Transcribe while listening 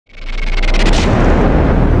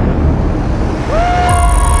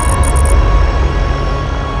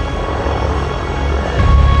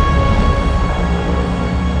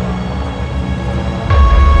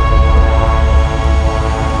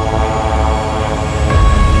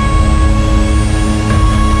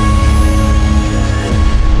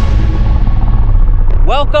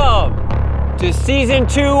Season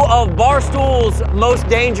 2 of Barstool's Most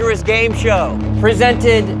Dangerous Game Show,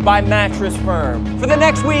 presented by Mattress Firm. For the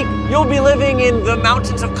next week, you'll be living in the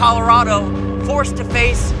mountains of Colorado, forced to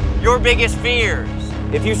face your biggest fears.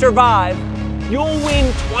 If you survive, you'll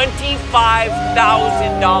win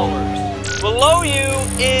 $25,000. Below you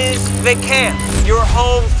is the camp, your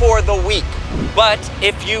home for the week. But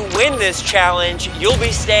if you win this challenge, you'll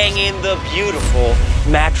be staying in the beautiful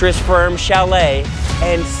Mattress Firm Chalet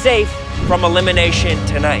and safe from elimination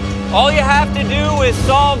tonight. All you have to do is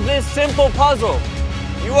solve this simple puzzle.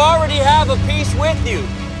 You already have a piece with you.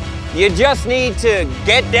 You just need to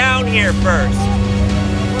get down here first.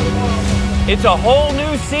 It's a whole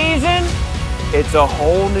new season. It's a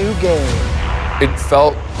whole new game. It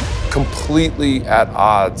felt completely at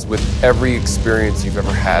odds with every experience you've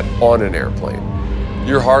ever had on an airplane.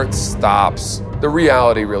 Your heart stops. The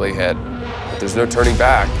reality really hit, but there's no turning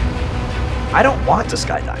back. I don't want to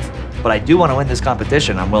skydive, but I do want to win this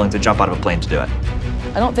competition. I'm willing to jump out of a plane to do it.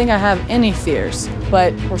 I don't think I have any fears,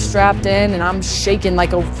 but we're strapped in and I'm shaking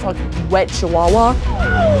like a fucking wet chihuahua.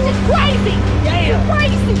 Oh, it's crazy! Yeah,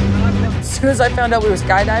 crazy! As soon as I found out we were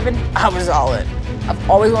skydiving, I was all in. I've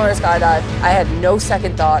always wanted to skydive. I had no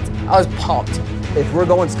second thoughts. I was pumped. If we're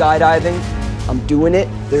going skydiving, I'm doing it.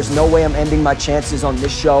 There's no way I'm ending my chances on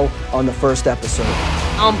this show on the first episode.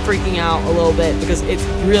 I'm freaking out a little bit because it's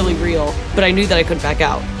really real, but I knew that I couldn't back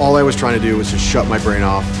out. All I was trying to do was just shut my brain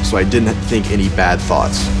off so I didn't think any bad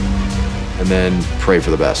thoughts, and then pray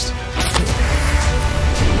for the best.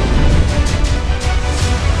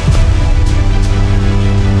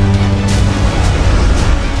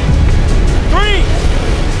 Three,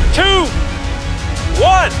 two,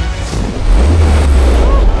 one.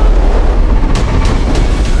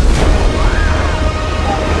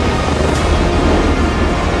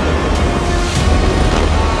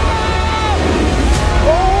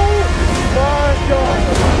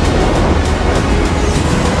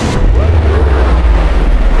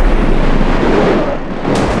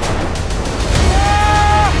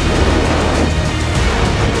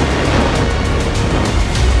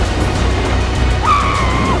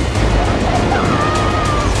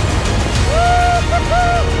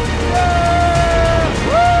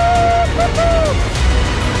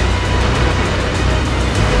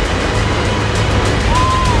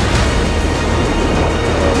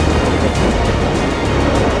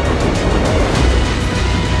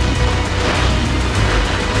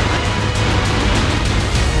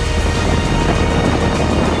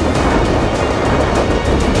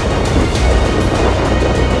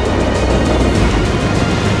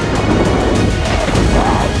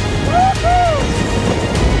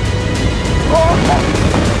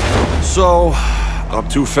 So, I'm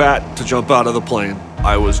too fat to jump out of the plane.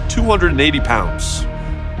 I was 280 pounds.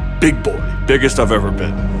 Big boy, biggest I've ever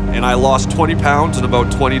been. And I lost 20 pounds in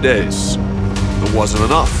about 20 days. It wasn't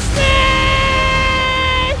enough.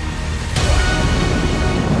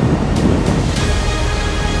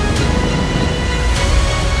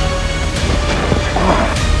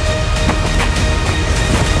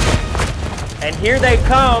 And here they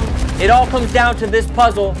come. It all comes down to this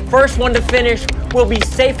puzzle. First one to finish will be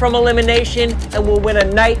safe from elimination and will win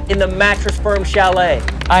a night in the Mattress Firm Chalet.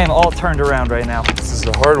 I am all turned around right now. This is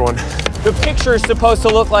a hard one. The picture is supposed to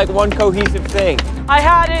look like one cohesive thing. I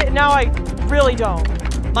had it, now I really don't.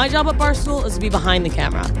 My job at Barstool is to be behind the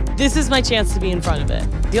camera. This is my chance to be in front of it.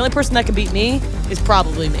 The only person that can beat me is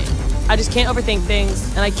probably me. I just can't overthink things,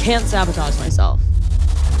 and I can't sabotage myself.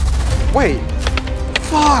 Wait,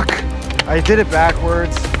 fuck! I did it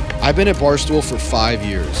backwards. I've been at Barstool for 5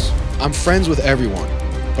 years. I'm friends with everyone,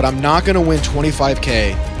 but I'm not gonna win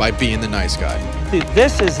 $25K by being the nice guy. Dude,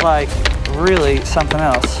 this is like really something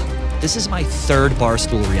else. This is my third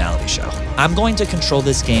Barstool reality show. I'm going to control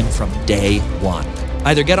this game from day one.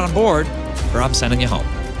 Either get on board, or I'm sending you home.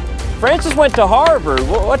 Francis went to Harvard.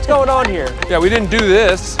 What's going on here? Yeah, we didn't do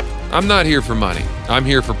this. I'm not here for money. I'm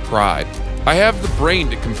here for pride. I have the brain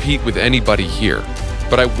to compete with anybody here,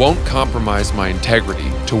 but I won't compromise my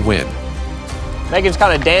integrity to win. Megan's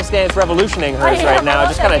kind of dance revolutioning hers right now,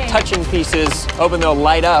 just kind of touching pieces, hoping they'll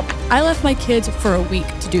light up. I left my kids for a week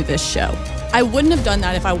to do this show. I wouldn't have done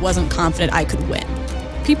that if I wasn't confident I could win.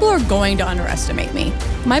 People are going to underestimate me.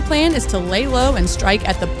 My plan is to lay low and strike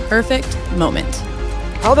at the perfect moment.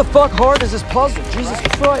 How the fuck hard is this puzzle? Jesus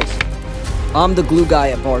Christ. I'm the glue guy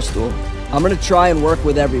at Barstool. I'm gonna try and work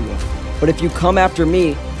with everyone. But if you come after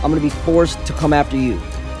me, I'm gonna be forced to come after you.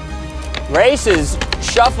 Race is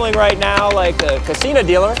shuffling right now like a casino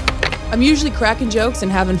dealer. I'm usually cracking jokes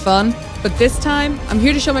and having fun, but this time, I'm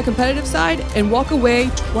here to show my competitive side and walk away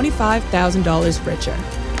 $25,000 richer.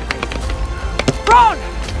 Wrong!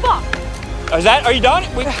 Fuck! Are you done?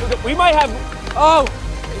 We might have, oh,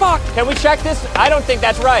 fuck. Can we check this? I don't think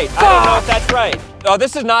that's right. I don't know if that's right. Oh,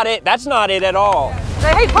 this is not it. That's not it at all.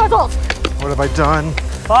 I hate puzzles. What have I done?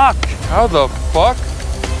 Fuck. How the fuck?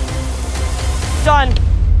 Done.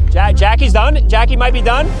 Jackie's done? Jackie might be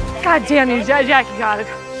done? God damn you, Jackie got it.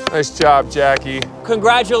 Nice job, Jackie.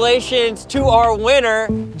 Congratulations to our winner.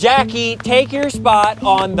 Jackie, take your spot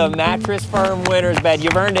on the Mattress Firm winner's bed.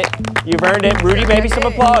 You've earned it. You've earned it. Rudy, maybe some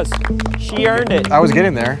applause. She earned it. I was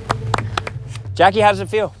getting there. Jackie, how does it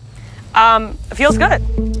feel? It feels good.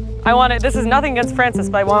 This is nothing against Francis,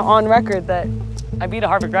 but I want on record that I beat a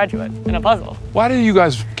Harvard graduate in a puzzle. Why do you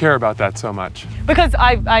guys care about that so much? Because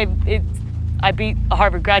I beat a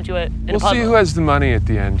Harvard graduate in a puzzle. We'll see who has the money at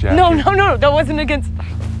the end, Jackie. No, that wasn't against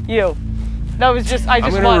you. That was just,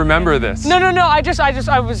 I'm gonna remember this. No,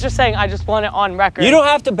 I was just saying, I just want it on record. You don't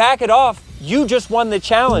have to back it off. You just won the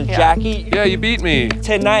challenge, Jackie. Yeah, you beat me.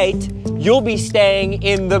 Tonight, you'll be staying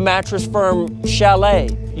in the Mattress Firm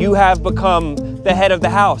chalet. You have become the head of the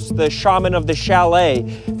house, the shaman of the chalet.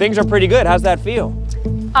 Things are pretty good. How's that feel?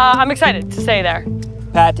 I'm excited to stay there.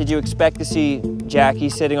 Pat, did you expect to see Jackie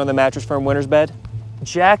sitting on the Mattress Firm winner's bed?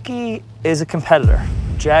 Jackie is a competitor.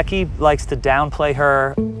 Jackie likes to downplay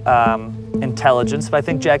her intelligence, but I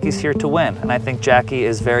think Jackie's here to win. And I think Jackie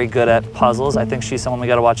is very good at puzzles. I think she's someone we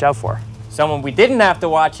gotta watch out for. Someone we didn't have to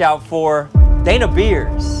watch out for, Dana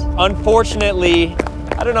Beers. Unfortunately,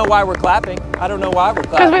 I don't know why we're clapping. I don't know why we're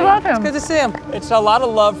clapping. Because we love him. It's good to see him. It's a lot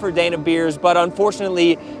of love for Dana Beers, but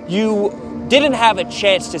unfortunately, you didn't have a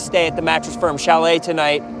chance to stay at the Mattress Firm chalet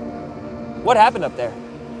tonight. What happened up there?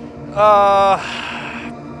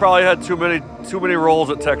 Probably had too many rolls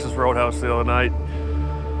at Texas Roadhouse the other night.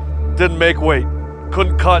 Didn't make weight.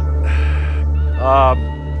 Couldn't cut.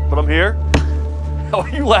 But I'm here. What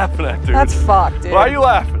are you laughing at, dude? That's fucked, dude. Why are you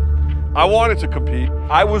laughing? I wanted to compete.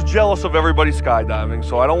 I was jealous of everybody skydiving,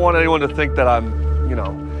 so I don't want anyone to think that I'm,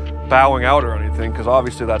 bowing out or anything, because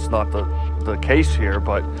obviously that's not the case here,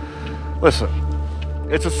 but listen,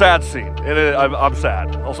 it's a sad scene, and I'm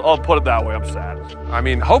sad. I'll put it that way, I'm sad. I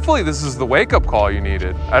mean, hopefully this is the wake-up call you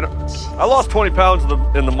needed. I lost 20 pounds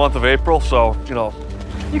in the month of April, so,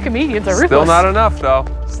 You comedians are ruthless. Still not enough, though.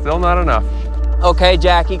 Still not enough. Okay,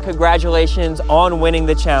 Jackie, congratulations on winning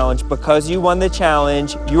the challenge. Because you won the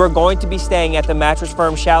challenge, you are going to be staying at the Mattress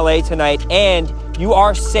Firm chalet tonight, and you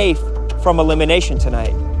are safe from elimination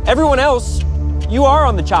tonight. Everyone else, you are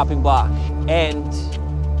on the chopping block, and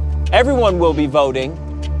everyone will be voting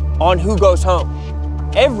on who goes home.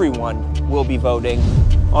 Everyone will be voting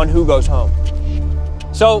on who goes home.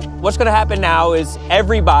 So what's gonna happen now is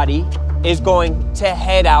everybody is going to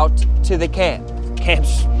head out to the camp.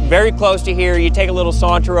 Camp's very close to here. You take a little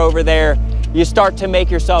saunter over there. You start to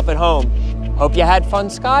make yourself at home. Hope you had fun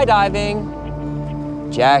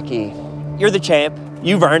skydiving. Jackie, you're the champ.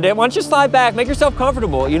 You've earned it. Why don't you slide back, make yourself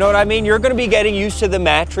comfortable. You know what I mean? You're gonna be getting used to the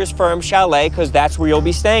Mattress Firm chalet because that's where you'll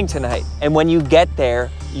be staying tonight. And when you get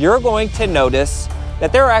there, you're going to notice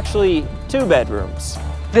that there are actually 2 bedrooms.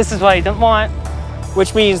 This is what I don't want.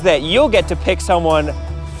 Which means that you'll get to pick someone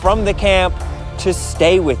from the camp to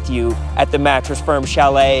stay with you at the Mattress Firm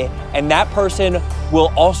chalet, and that person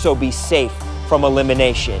will also be safe from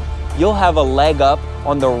elimination. You'll have a leg up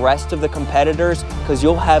on the rest of the competitors because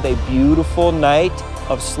you'll have a beautiful night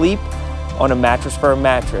of sleep on a Mattress Firm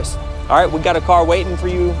mattress. All right, we got a car waiting for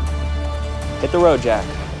you. Hit the road, Jack.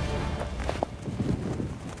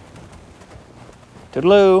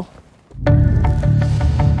 Toodaloo.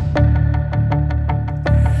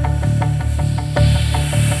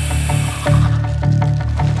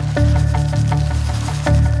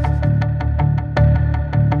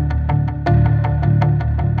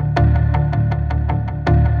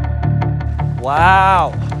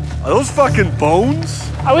 Wow. Are those fucking bones?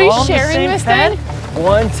 Are we sharing this then?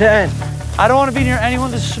 110. I don't want to be near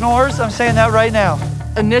anyone that snores. I'm saying that right now.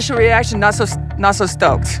 Initial reaction, not so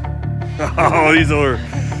stoked. Oh,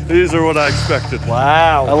 these are what I expected.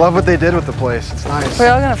 Wow. I love what they did with the place. It's nice.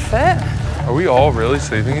 We're all gonna fit? Are we all really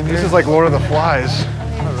sleeping in here? This is like Lord of the Flies.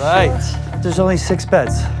 All right. There's only 6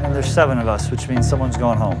 beds, and there's 7 of us, which means someone's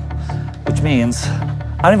going home. Which means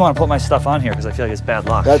I don't even want to put my stuff on here because I feel like it's bad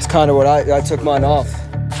luck. That's kind of what I took mine off.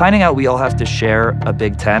 Finding out we all have to share a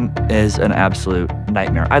big tent is an absolute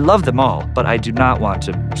nightmare. I love them all, but I do not want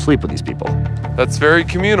to sleep with these people. That's very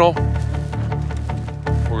communal.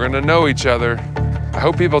 We're gonna know each other. I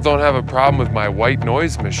hope people don't have a problem with my white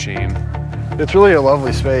noise machine. It's really a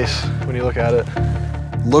lovely space when you look at it.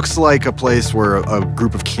 Looks like a place where a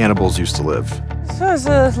group of cannibals used to live. So it's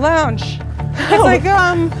a lounge. It's like,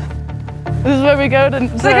 this is where we go to...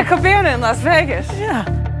 It's like a cabana in Las Vegas. Yeah.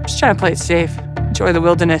 Just trying to play it safe. Enjoy the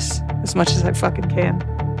wilderness. as much as I fucking can.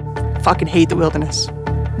 Fucking hate the wilderness.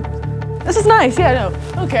 This is nice, yeah,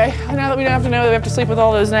 no. Okay, now that we don't have to know that we have to sleep with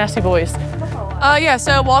all those nasty boys. Yeah,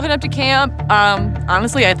 so walking up to camp,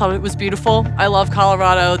 honestly, I thought it was beautiful. I love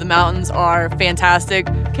Colorado. The mountains are fantastic.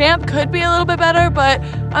 Camp could be a little bit better, but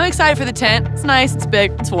I'm excited for the tent. It's nice, it's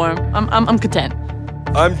big, it's warm. I'm content.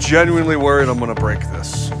 I'm genuinely worried I'm gonna break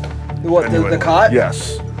this. What, the cot?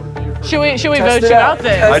 Yes. Should we vote you out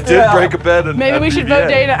then? I did break a bed. And maybe we should vote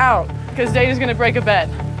Dana out, because Dana's gonna break a bed.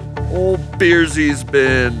 Old Beersy's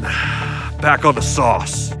been back on the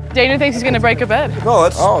sauce. Dana thinks he's gonna break a bed. No,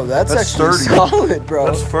 that's actually sturdy. solid, bro.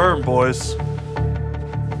 That's firm, boys.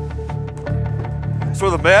 That's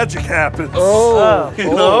where the magic happens. Oh,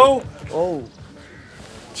 you know? Oh.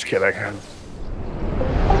 Just kidding.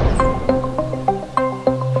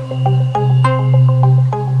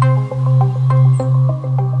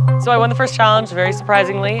 So I won the first challenge, very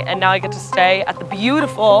surprisingly, and now I get to stay at the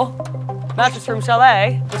beautiful Mattress Firm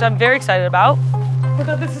Chalet, which I'm very excited about. Oh my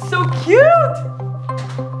God, this is so cute!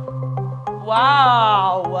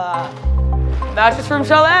 Wow. Mattress Firm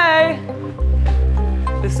Chalet.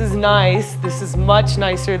 This is nice. This is much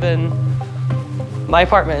nicer than my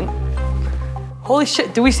apartment. Holy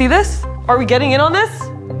shit, do we see this? Are we getting in on this?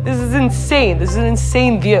 This is insane. This is an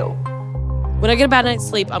insane view. When I get a bad night's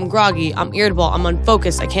sleep, I'm groggy, I'm irritable, I'm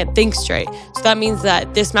unfocused, I can't think straight. So that means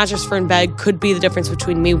that this Mattress Firm bed could be the difference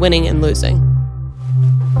between me winning and losing.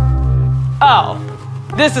 Oh,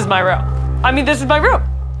 this is my room. I mean, this is my room.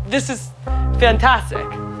 This is fantastic.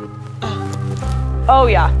 Oh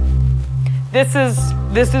yeah. This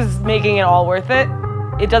is making it all worth it.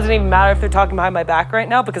 It doesn't even matter if they're talking behind my back right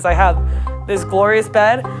now because I have this glorious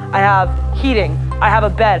bed, I have heating, I have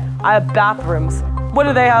a bed, I have bathrooms. What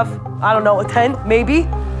do they have? I don't know, a tent, maybe?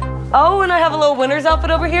 Oh, and I have a little winter's outfit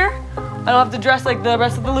over here. I don't have to dress like the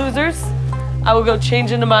rest of the losers. I will go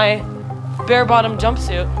change into my bare bottom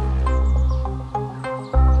jumpsuit.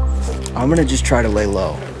 I'm gonna just try to lay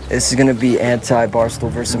low. This is gonna be anti-Barstool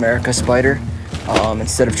versus America Spider.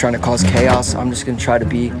 Instead of trying to cause chaos, I'm just gonna try to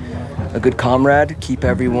be a good comrade, keep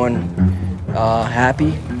everyone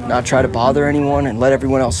happy, not try to bother anyone, and let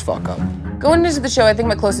everyone else fuck up. Going into the show, I think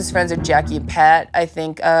my closest friends are Jackie and Pat. I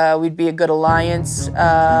think we'd be a good alliance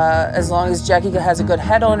as long as Jackie has a good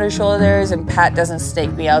head on her shoulders and Pat doesn't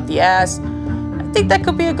stake me out the ass. I think that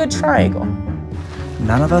could be a good triangle.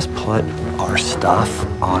 None of us put our stuff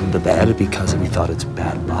on the bed because we thought it's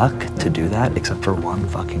bad luck to do that, except for one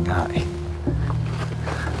fucking guy.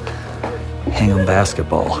 Hingham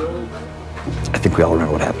basketball. I think we all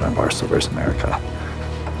remember what happened on Barstool versus America.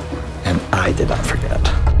 And I did not forget.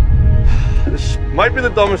 This might be the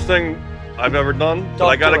dumbest thing I've ever done, but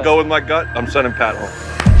I gotta go with my gut. I'm sending Pat home.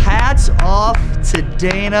 Hats off to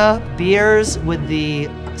Dana Beers with the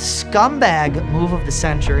scumbag move of the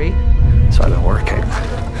century. So I've been working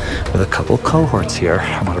with a couple cohorts here,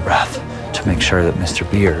 I'm out of breath, to make sure that Mr.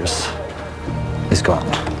 Beers is gone.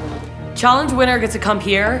 Challenge winner gets to come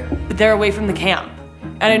here, but they're away from the camp.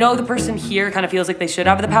 And I know the person here kind of feels like they should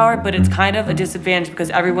have the power, but it's kind of a disadvantage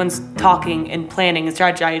because everyone's talking and planning and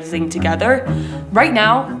strategizing together. Right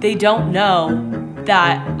now, they don't know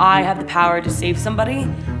that I have the power to save somebody,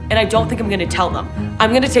 and I don't think I'm gonna tell them.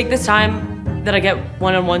 I'm gonna take this time that I get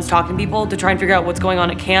one-on-ones talking to people to try and figure out what's going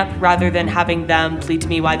on at camp rather than having them plead to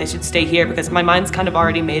me why they should stay here because my mind's kind of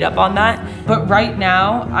already made up on that. But right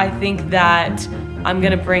now, I think that I'm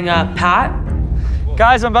gonna bring up Pat.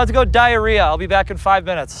 Guys, I'm about to go diarrhea. I'll be back in 5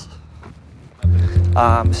 minutes.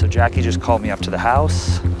 So Jackie just called me up to the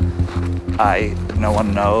house. No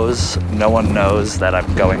one knows that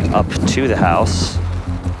I'm going up to the house.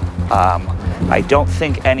 I don't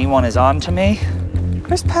think anyone is on to me.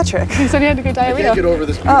 Where's Patrick? He said he had to go diarrhea. I can't get over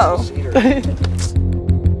this.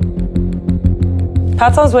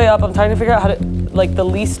 Pat's on his way up. I'm trying to figure out how to, like, the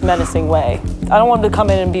least menacing way. I don't want him to come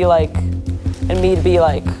in and be like, and me to be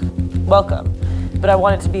like, welcome. But I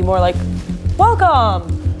want it to be more like,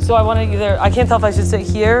 welcome. So I want to either, I can't tell if I should sit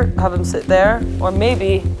here, have him sit there, or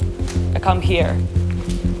maybe I come here.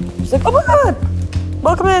 He's like, oh my God,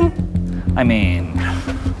 welcome in. I mean,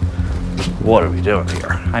 what are we doing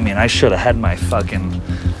here? I mean, I should have had my fucking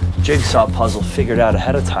jigsaw puzzle figured out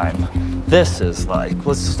ahead of time. This is like,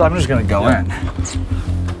 I'm just gonna go in.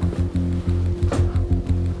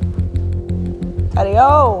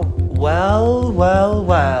 Adio. Well.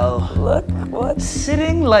 Look, what?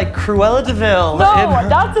 Sitting like Cruella de Vil. No,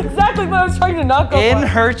 that's exactly what I was trying to knock over. In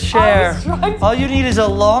her chair. All you need is a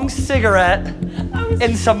long cigarette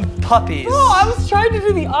and some puppies. No, I was trying to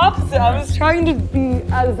do the opposite. I was trying to be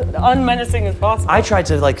as unmenacing as possible. I tried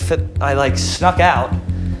to I snuck out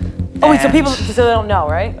Oh, wait, so they don't know,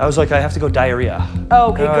 right? I was like, I have to go diarrhea.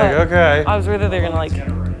 Oh, okay, They're good. like, okay. I was worried that they're gonna like,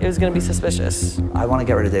 it was gonna be suspicious. I want to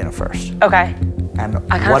get rid of Dana first. Okay. And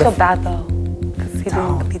I kind of feel bad though.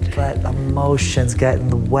 Don't let emotions get in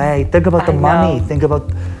the way. Think about the money. Think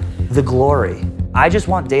about the glory. I just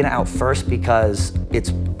want Dana out first because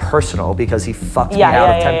it's personal, because he fucked me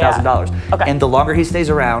out of $10,000. Okay. And the longer he stays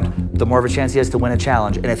around, the more of a chance he has to win a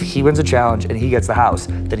challenge. And if he wins a challenge and he gets the house,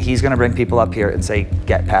 then he's gonna bring people up here and say,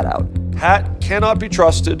 get Pat out. Pat cannot be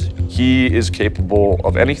trusted. He is capable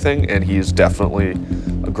of anything, and he is definitely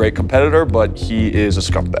a great competitor, but he is a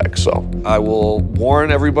scumbag. So I will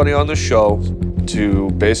warn everybody on the show to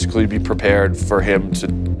basically be prepared for him to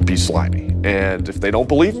be slimy. And if they don't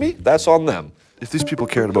believe me, that's on them. If these people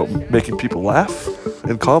cared about making people laugh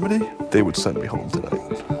in comedy, they would send me home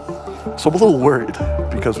tonight. So I'm a little worried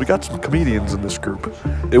because we got some comedians in this group.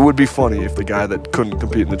 It would be funny if the guy that couldn't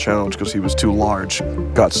compete in the challenge because he was too large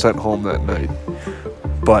got sent home that night.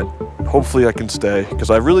 But hopefully I can stay because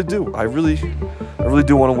I really do. I really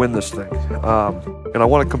do want to win this thing. And I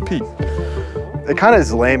want to compete. It kind of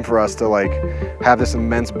is lame for us to like have this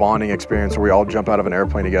immense bonding experience where we all jump out of an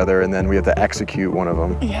airplane together and then we have to execute one of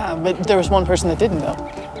them. Yeah, but there was one person that didn't though.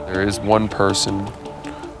 There is one person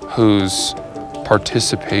whose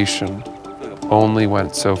participation only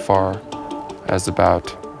went so far as about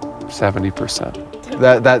 70%.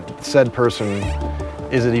 That said person,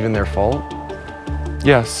 is it even their fault?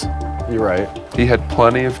 Yes. You're right. He had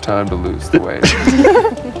plenty of time to lose the weight.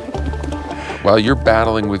 While you're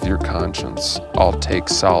battling with your conscience, I'll take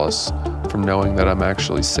solace from knowing that I'm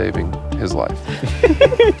actually saving his life.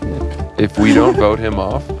 If we don't vote him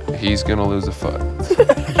off, he's gonna lose a foot.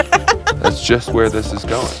 That's just where this is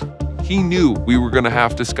going. He knew we were gonna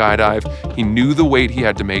have to skydive. He knew the weight he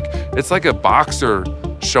had to make. It's like a boxer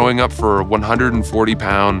showing up for a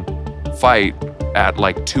 140-pound fight at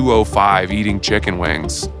like 205 eating chicken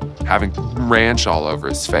wings, having ranch all over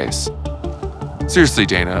his face. Seriously,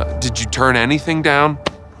 Dana, did you turn anything down?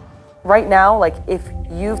 Right now, like if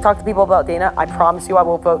you've talked to people about Dana, I promise you I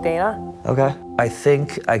won't vote Dana. Okay. I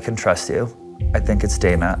think I can trust you. I think it's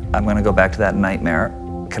Dana. I'm gonna go back to that nightmare.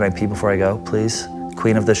 Can I pee before I go, please?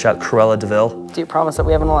 Queen of the shot, Cruella de Vil. Do you promise that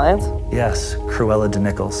we have an alliance? Yes, Cruella de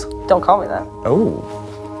Nichols. Don't call me that. Oh.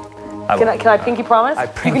 Can I pinky promise? I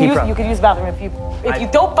pinky you can use the bathroom if you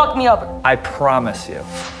don't fuck me up. I promise you.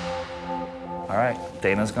 All right,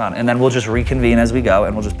 Dana's gone. And then we'll just reconvene as we go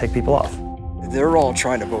and we'll just pick people off. They're all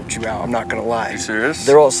trying to vote you out, I'm not gonna lie. Are you serious?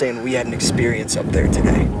 They're all saying we had an experience up there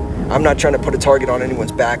today. I'm not trying to put a target on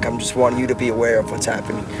anyone's back, I'm just wanting you to be aware of what's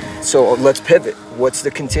happening. So let's pivot. What's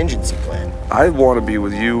the contingency plan? I want to be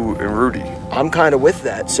with you and Rudy. I'm kind of with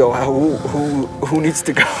that, so who needs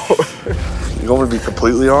to go? You want me to be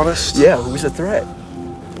completely honest? Yeah, who's a threat?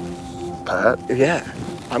 Pat? Yeah,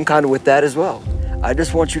 I'm kind of with that as well. I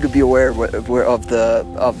just want you to be aware of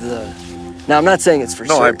the. Now, I'm not saying it's for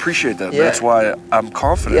certain. No, I appreciate that. Yeah. That's why I'm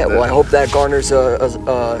confident. Yeah, well, I hope that garners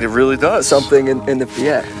it really does. Something in the,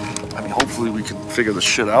 yeah. I mean, hopefully we can figure this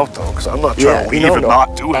shit out, though, because I'm not trying to leave and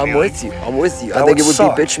not do anything. I'm with you. I'm with you. That I think it would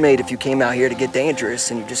suck. be bitch made if you came out here to get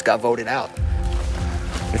dangerous and you just got voted out.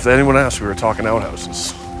 If anyone asked, we were talking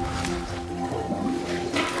outhouses.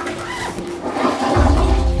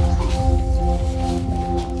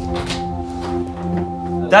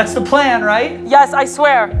 That's the plan, right? Yes, I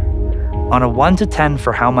swear. On a 1 to 10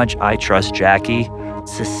 for how much I trust Jackie,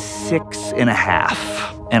 it's a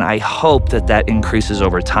 6.5. And I hope that increases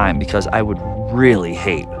over time because I would really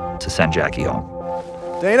hate to send Jackie home.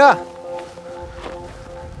 Dana!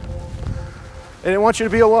 I didn't want you to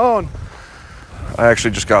be alone. I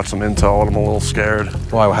actually just got some intel and I'm a little scared.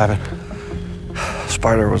 Why, what happened?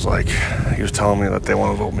 Spider was like, he was telling me that they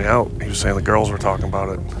want to vote me out. He was saying the girls were talking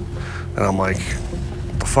about it. And I'm like,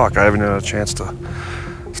 what the fuck? I haven't had a chance to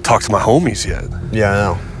talk to my homies yet. Yeah, I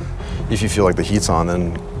know. If you feel like the heat's on,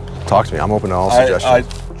 then talk to me. I'm open to all suggestions.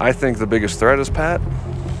 I think the biggest threat is Pat.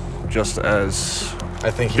 Just as I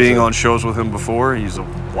think being on shows with him before, he's a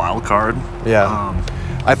wild card. Yeah.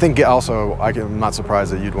 I think also, I'm not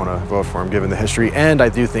surprised that you'd want to vote for him given the history, and I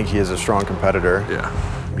do think he is a strong competitor. Yeah.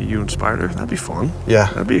 Me, you, and Spider, that'd be fun. Yeah.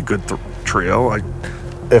 That'd be a good trio.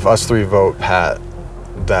 If us three vote Pat,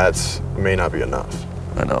 that may not be enough.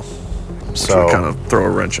 I know. So kind of throw a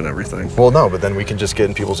wrench in everything. Well, no, but then we can just get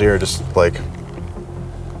in people's ear, just like,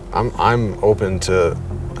 I'm open to,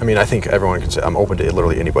 I mean, I think everyone can say I'm open to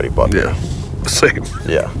literally anybody but me. Yeah, same.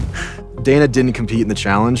 Yeah. Dana didn't compete in the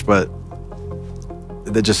challenge, but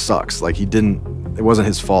that just sucks. Like, it wasn't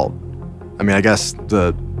his fault. I mean, I guess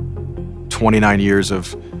the 29 years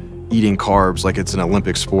of eating carbs like it's an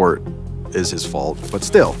Olympic sport is his fault, but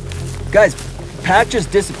still. Guys, Pat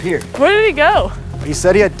just disappeared. Where did he go? He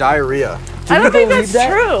said he had diarrhea. I don't think that's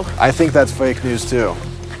true. I think that's fake news too.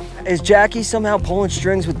 Is Jackie somehow pulling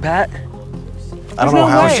strings with Pat? I don't know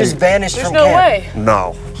how He she just vanished There's from no camp. way.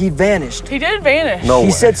 No. He vanished. He did vanish. No He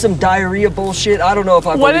way. said some diarrhea bullshit. I don't know if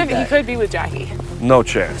I What believe if he that. could be with Jackie? No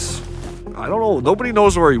chance. I don't know. Nobody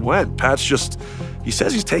knows where he went. Pat's just, he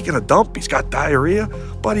says he's taking a dump. He's got diarrhea.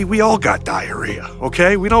 Buddy, we all got diarrhea,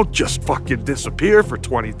 okay? We don't just fucking disappear for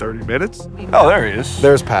 20, 30 minutes. Oh, there he is.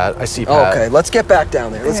 There's Pat. I see Pat. Okay, let's get back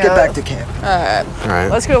down there. Let's get back to camp. All right.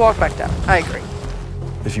 Let's go walk back down. I agree.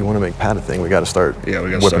 If you want to make Pat a thing, we got to start we gotta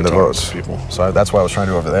whipping start the talking votes. to people. So that's why I was trying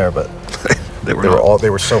to do over there, but they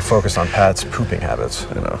were so focused on Pat's pooping habits.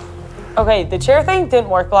 You know. Okay, the chair thing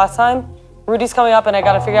didn't work last time. Rudy's coming up and I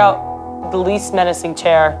gotta figure out the least menacing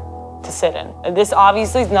chair to sit in. And this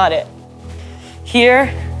obviously is not it.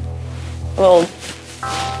 Here, well,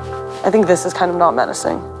 I think this is kind of not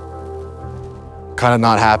menacing. Kind of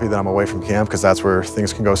not happy that I'm away from camp because that's where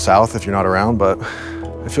things can go south if you're not around, but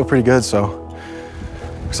I feel pretty good, so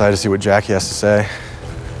excited to see what Jackie has to say.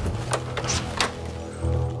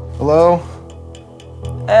 Hello?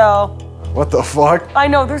 Ew. What the fuck? I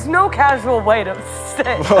know, there's no casual way to sit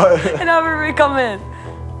and have everybody come in.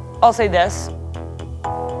 I'll say this.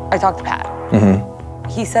 I talked to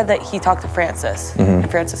Pat. He said that he talked to Francis, and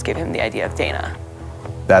Francis gave him the idea of Dana.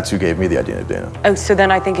 That's who gave me the idea of Dana. Oh, so then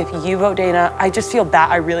I think if you vote Dana, I just feel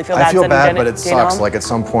bad. I really feel bad. I feel sending bad, Dana, but it Dana sucks. home. Like at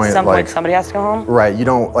some point, Somebody has to go home. Right, you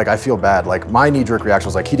don't, like I feel bad. Like my knee-jerk reaction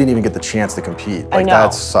was like, he didn't even get the chance to compete. Like I know.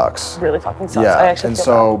 that sucks. Really fucking sucks. Yeah, I actually and feel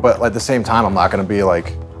so, but at the same time, I'm not gonna be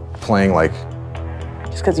like playing like, bad.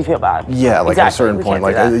 Just because you feel bad. yeah, like at a certain We point,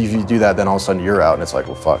 can't like do that. if you do that, then all of a sudden you're out and it's like,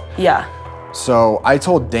 well, fuck. Yeah. So I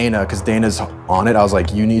told Dana, because Dana's on it, I was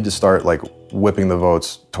like, you need to start like whipping the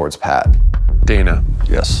votes towards Pat. Dana.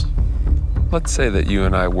 Yes. Let's say that you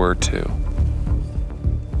and I were to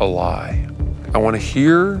ally. I want to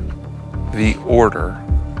hear the order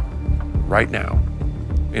right now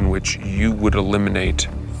in which you would eliminate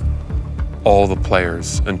all the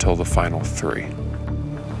players until the final 3.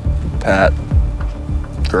 Pat,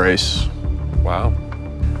 Grace. Wow.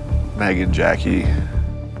 Megan, Jackie.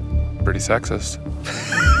 Pretty sexist.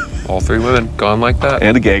 All 3 women gone like that?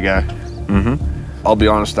 And a gay guy. I'll be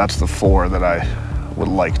honest, that's the 4 that I would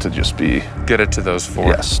like to just be. Get it to those 4.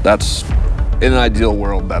 Yes, that's, in an ideal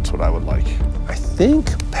world, that's what I would like. I think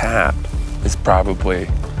Pat is probably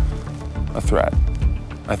a threat.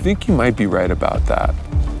 I think you might be right about that.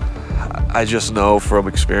 I just know from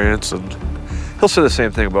experience, and he'll say the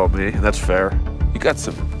same thing about me, and that's fair. You got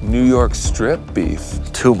some New York strip beef.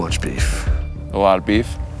 Too much beef. A lot of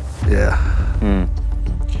beef? Yeah.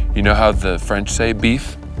 You know how the French say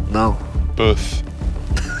beef? No. Boof.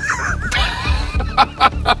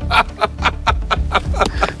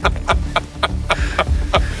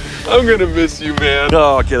 I'm gonna miss you, man.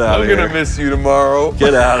 No, get out of here. I'm gonna miss you tomorrow.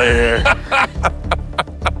 Get out of here.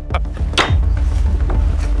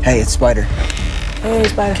 Hey, it's Spider. Hey,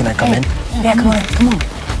 Spider. Can I come in? Yeah, come on, come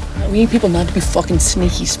on. We need people not to be fucking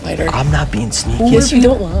sneaky, Spider. I'm not being sneaky. Yes, you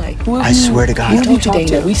don't lie. I swear to God. We talked to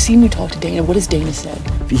Dana. We've seen you talk to Dana. What has Dana said?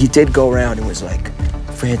 He did go around and was like,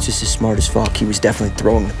 Francis is smart as fuck. He was definitely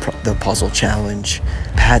throwing the puzzle challenge.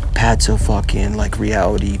 Pat's a fucking like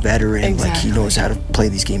reality veteran. Exactly. Like he knows how to play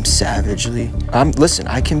these games savagely. Listen,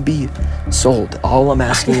 I can be sold. All I'm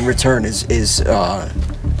asking in return is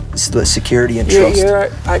the security and trust.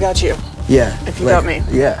 I got you. Yeah. If you got me.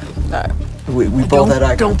 Yeah. We both had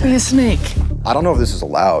eye Don't be a snake. I don't know if this is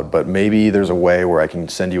allowed, but maybe there's a way where I can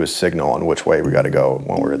send you a signal on which way we gotta go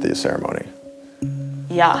when we're at the ceremony.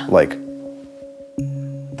 Yeah. Like,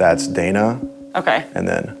 that's Dana, Okay. and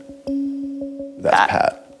then that's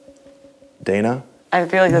Pat. Dana, I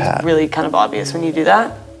feel like that's Pat. really kind of obvious when you do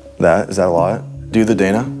that. is that a lot? Do the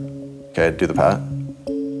Dana. Okay, do the Pat.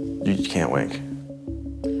 You can't wink.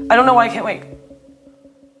 I don't know why I can't wait.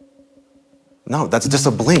 No, that's just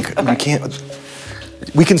a blink. You can't.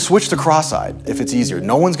 We can switch to cross-eyed if it's easier.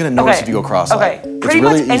 No one's gonna notice if you go cross-eyed. Okay. It's Pretty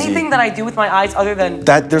really much easy. anything that I do with my eyes other than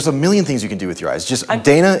There's a million things you can do with your eyes. Just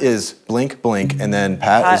Dana is blink, blink, and then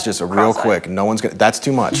Pat is just a real cross-eyed. quick. No one's gonna. That's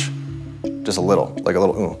too much. Just a little, like a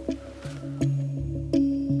little.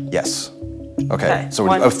 Yes. Okay. So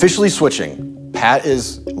we're officially switching. Pat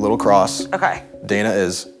is a little cross. Okay. Dana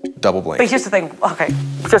is double blink. But here's the thing. Okay.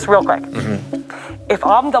 Just real quick. If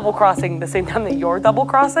I'm double crossing the same time that you're double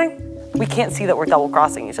crossing, we can't see that we're double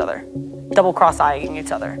crossing each other. Double cross-eyeing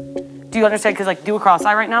each other. Do you understand? Because like do a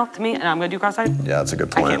cross-eye right now to me and I'm gonna do cross-eye. Yeah, that's a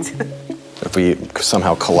good I plan. can't see that. If we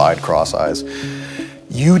somehow collide cross eyes,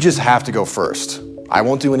 you just have to go first. I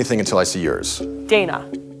won't do anything until I see yours. Dana.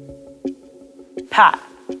 Pat.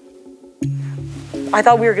 I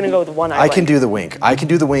thought we were gonna go with the one eye. I can do the wink. I can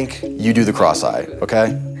do the wink. You do the cross eye.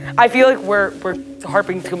 Okay? I feel like we're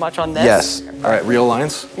harping too much on this. Yes. All right. Real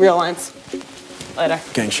lines. Real lines. Later.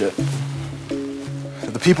 Gang shit.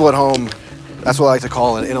 The people at home, that's what I like to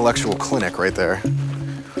call an intellectual clinic right there.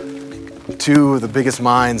 Two of the biggest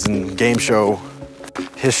minds in game show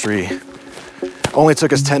history. Only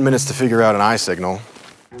took us 10 minutes to figure out an eye signal.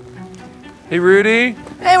 Hey, Rudy.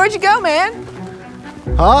 Hey, where'd you go, man?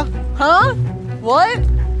 Huh? Huh? What?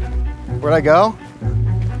 Where'd I go?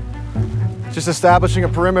 Just establishing a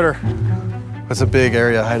perimeter. That's a big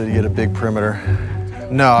area. I had to get a big perimeter.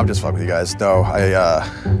 No, I'm just fucking with you guys. No,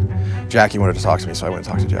 Jackie wanted to talk to me, so I went and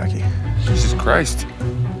talked to Jackie. Jesus Christ.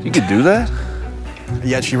 You could do that?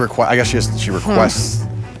 Yeah, I guess she requests.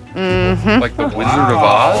 Like the Wizard of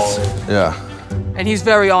Oz? Yeah. And he's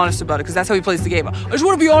very honest about it, because that's how he plays the game. I just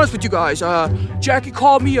want to be honest with you guys. Jackie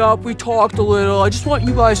called me up, we talked a little. I just want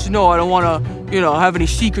you guys to know I don't want to, have any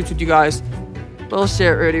secrets with you guys.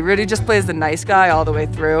 Bullshit, Rudy. Rudy just plays the nice guy all the way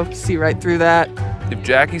through. See right through that. If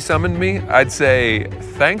Jackie summoned me, I'd say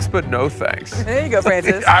thanks, but no thanks. There you go,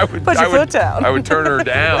 Francis. Put your foot down. I would turn her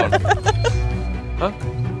down. Huh?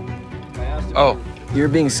 Oh. You're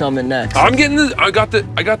being summoned next. I'm getting the. I got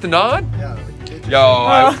the nod.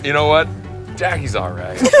 Yo, you know what? Jackie's all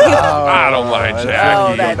right. I don't mind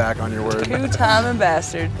Jackie. Go back on your word. Two-timing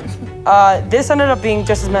bastard. This ended up being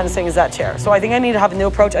just as menacing as that chair. So I think I need to have a new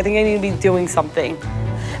approach. I think I need to be doing something.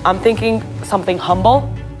 I'm thinking something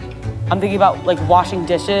humble. I'm thinking about like washing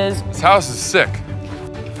dishes. This house is sick.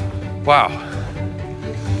 Wow.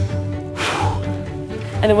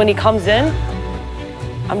 And then when he comes in,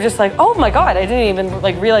 I'm just like, oh my God, I didn't even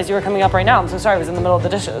like realize you were coming up right now. I'm so sorry, I was in the middle of the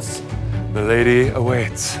dishes. The lady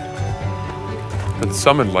awaits. Been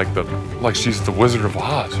summoned like she's the Wizard of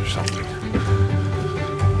Oz or something.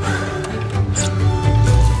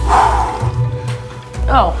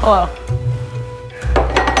 Oh, hello.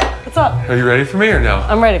 What's up? Are you ready for me or no?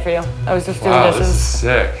 I'm ready for you. I was just doing Wow, dishes. this is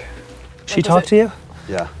sick. She talked to you?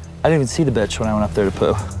 Yeah. I didn't even see the bitch when I went up there to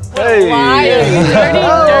poo. Hey! Liar, you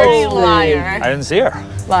dirty liar. I didn't see her.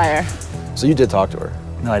 Liar. So you did talk to her?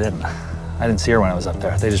 No, I didn't. I didn't see her when I was up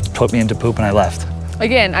there. They just put me into poop and I left.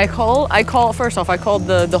 Again, first off, I called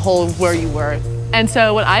the whole where you were. And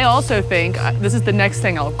so what I also think, this is the next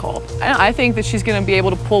thing I'll call. I think that she's gonna be able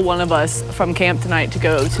to pull one of us from camp tonight to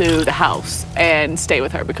go to the house and stay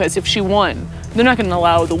with her, because if she won, they're not gonna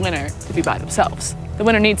allow the winner to be by themselves. The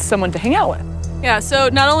winner needs someone to hang out with. Yeah, so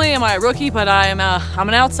not only am I a rookie, but I'm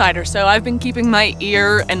an outsider. So I've been keeping my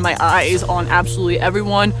ear and my eyes on absolutely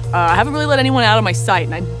everyone. I haven't really let anyone out of my sight,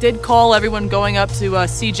 and I did call everyone going up to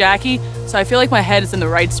see Jackie, so I feel like my head is in the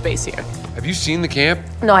right space here. Have you seen the camp?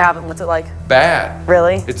 No, I haven't. What's it like? Bad.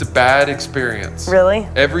 Really? It's a bad experience. Really?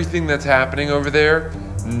 Everything that's happening over there,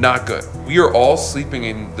 not good. We are all sleeping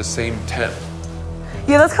in the same tent.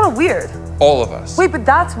 Yeah, that's kind of weird. All of us. Wait, but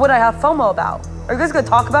that's what I have FOMO about. Are you guys gonna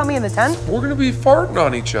talk about me in the tent? We're gonna be farting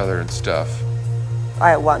on each other and stuff.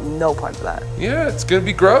 I want no part of that. Yeah, it's gonna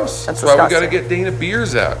be gross. That's why we gotta get Dana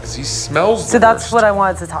Beers out, because he smells So that's what I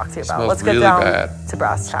wanted to talk to you about. Smells Let's get really down bad. to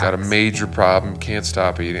brass tacks. Got a major problem, can't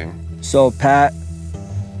stop eating. So Pat,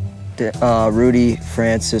 Rudy,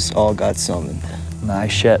 Francis all got summoned. Nah,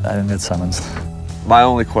 shit, I didn't get summons. My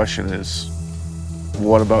only question is,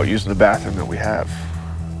 what about using the bathroom that we have?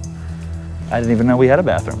 I didn't even know we had a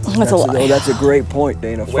bathroom. That's a great point,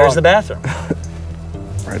 Dana. Where's the bathroom?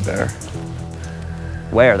 Right there.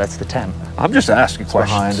 Where? That's the tent. I'm just asking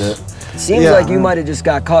questions. Behind it. Seems like you might have just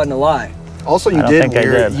got caught in a lie. Also, you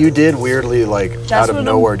did weirdly, like, out of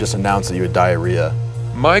nowhere, just announce that you had diarrhea.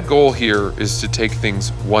 My goal here is to take things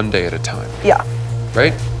one day at a time. Yeah.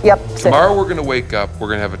 Right? Yep. Tomorrow we're gonna wake up, we're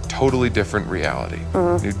gonna have a totally different reality.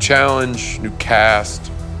 New challenge, new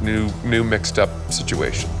cast, new mixed up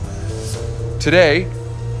situation. Today,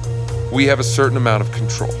 we have a certain amount of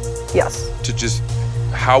control. Yes. To just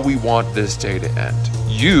how we want this day to end.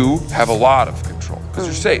 You have a lot of control, because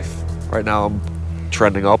you're safe. Right now I'm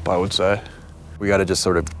trending up, I would say. We gotta just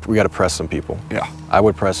we gotta press some people. Yeah. I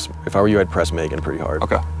would press, if I were you, I'd press Megan pretty hard.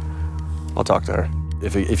 Okay. I'll talk to her.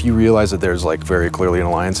 If you realize that there's like very clearly an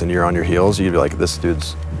alliance and you're on your heels, you'd be like, this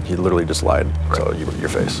dude's, he literally just lied. Right. So your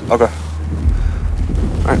face. Okay.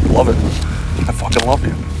 All right, love it. I fucking love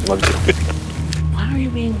you. Love you. Why are you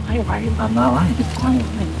being lying? Why are you I'm not lying.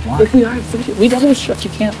 Why? If we are, we double struck. You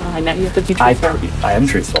can't lie. Now you have to be truthful. I am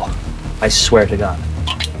truthful. I swear to God.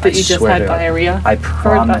 That you just had diarrhea? I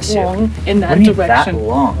promise you. Long in that what do you mean direction. that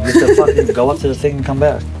long? You have to fucking go up to the thing and come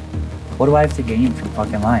back. What do I have to gain from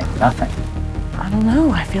fucking lying? Nothing. I don't know.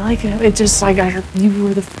 I feel like it just like you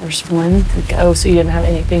were the first one to go, so you didn't have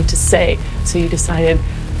anything to say. So you decided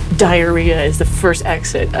diarrhea is the first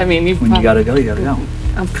exit. I mean, When you gotta go, you gotta go.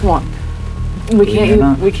 Come on. We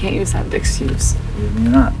can't use that excuse.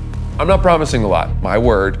 You're not. I'm not promising a lot. My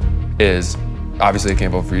word is, obviously I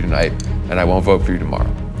can't vote for you tonight, and I won't vote for you tomorrow.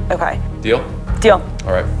 Okay. Deal? Deal.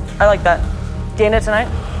 All right. I like that. Dana tonight?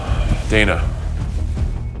 Dana.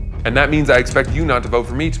 And that means I expect you not to vote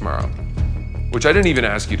for me tomorrow, which I didn't even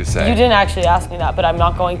ask you to say. You didn't actually ask me that, but I'm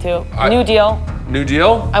not going to. New deal. New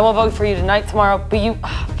deal? I won't vote for you tonight, tomorrow, but you.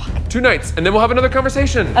 2 nights, and then we'll have another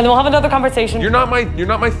conversation. And then we'll have another conversation. You're not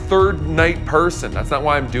my third night person. That's not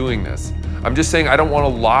why I'm doing this. I'm just saying I don't want to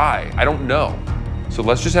lie. I don't know. So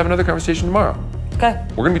let's just have another conversation tomorrow. Okay.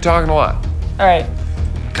 We're gonna be talking a lot. All right.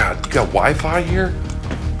 God, you got Wi-Fi here?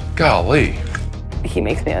 Golly. He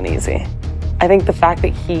makes me uneasy. I think the fact that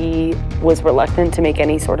he was reluctant to make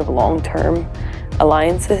any sort of long-term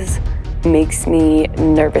alliances makes me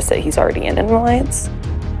nervous that he's already in an alliance.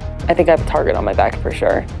 I think I have a target on my back for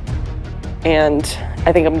sure. And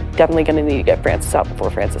I think I'm definitely gonna need to get Francis out before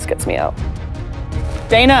Francis gets me out.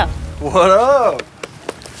 Dana. What up?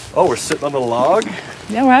 Oh, we're sitting on the log?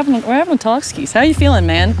 Yeah, we're having a talk skis. How are you feeling,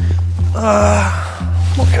 man?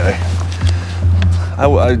 Okay.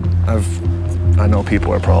 I know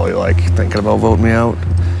people are probably like thinking about voting me out.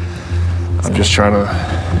 I'm just trying to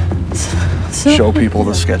show people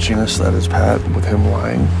the sketchiness that is Pat with him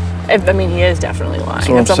lying. I mean, he is definitely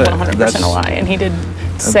lying. That's what I'm saying. 100% a lie. And he did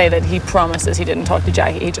say that he promises he didn't talk to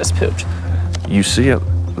Jackie. He just pooped. You see it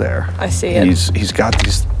there. I see it. He's got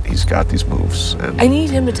these moves, and I need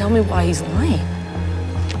him to tell me why he's lying.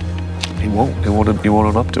 he won't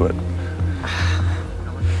own up to it.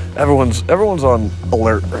 Everyone's on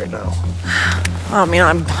alert right now. I mean,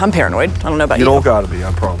 I'm paranoid. I don't know about you. You don't gotta be,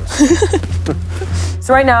 I promise.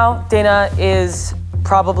 So right now, Dana is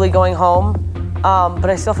probably going home, but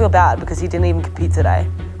I still feel bad because he didn't even compete today.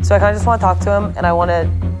 So I kind of just want to talk to him, and I want to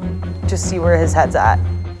just see where his head's at.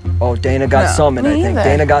 Oh, Dana got summoned, I think.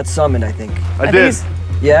 Dana got summoned, I think. I did.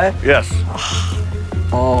 Yeah? Yes.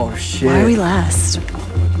 Oh, shit. Why are we last?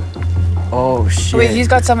 Oh, shit. Wait, he's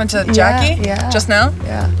got summoned to Jackie? Yeah. Just now?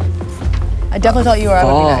 Yeah. I definitely thought you were. I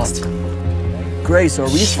would be next. Grace, are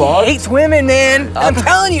we She fucked? hates women, man. I'm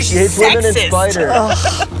telling you, She she's hates women in sexist. Spider.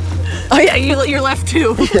 Oh yeah, you're left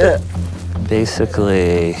too. Yeah.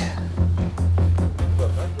 Basically,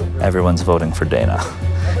 everyone's voting for Dana.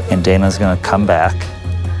 And Dana's gonna come back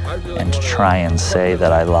and try and say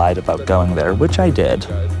that I lied about going there, which I did,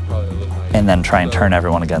 and then try and turn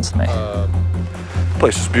everyone against me.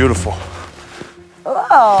 Place is beautiful.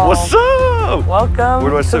 Oh. What's up? Welcome.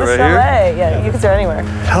 Where do I sit, to right LA. here? Yeah, you can sit anywhere.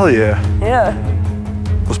 Hell yeah. Yeah.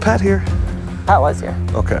 Was Pat here? Pat was here.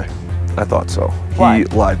 Okay, I thought so. Why? He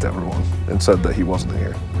lied to everyone and said that he wasn't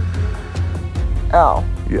here. Oh.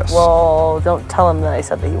 Yes. Well, don't tell him that I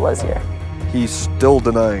said that he was here. He's still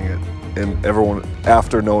denying it, and everyone,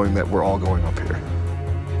 after knowing that we're all going up here,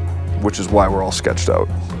 which is why we're all sketched out.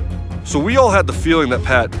 So we all had the feeling that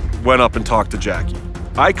Pat went up and talked to Jackie.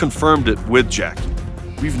 I confirmed it with Jackie.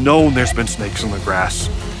 We've known there's been snakes in the grass,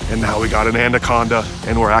 and now we got an anaconda,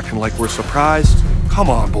 and we're acting like we're surprised. Come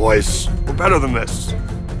on, boys. We're better than this.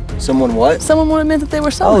 Someone what? Someone would admit that they were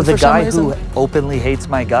Oh, summoned the for some guy reason. who openly hates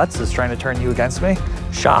my guts is trying to turn you against me?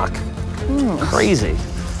 Shock. Crazy.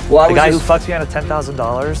 Well, The guy who fucked me out of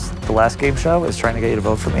 $10,000 the last game show is trying to get you to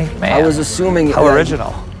vote for me? Man. I was assuming. How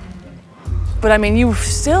original. But I mean, you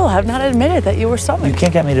still have not admitted that you were You summoned.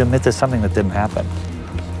 can't get me to admit to something that didn't happen.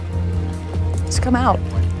 Just come out.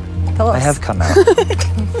 Tell us. I have come out.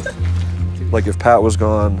 Like if Pat was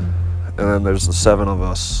gone, and then there's the 7 of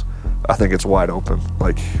us, I think it's wide open,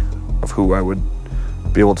 like of who I would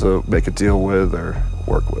be able to make a deal with or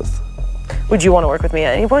work with. Would you want to work with me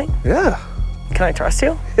at any point? Yeah. Can I trust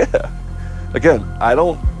you? Yeah. Again, I'm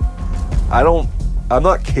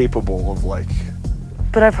not capable of like,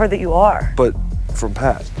 But I've heard that you are. but from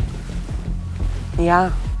Pat,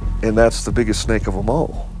 Yeah. and that's the biggest snake of them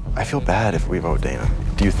all. I feel bad if we vote Dana.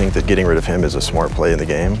 Do you think that getting rid of him is a smart play in the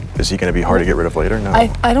game? Is he going to be hard to get rid of later? No.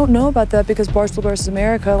 I don't know about that because Barstool versus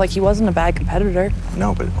America, like he wasn't a bad competitor.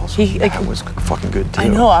 No, but also Pat was fucking good too. I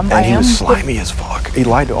know, and he was but- slimy as fuck. He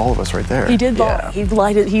lied to all of us right there. He did lie. He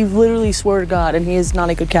lied. He literally swore to God, and he is not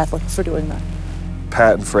a good Catholic for doing that.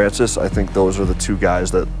 Pat and Francis, I think those are the 2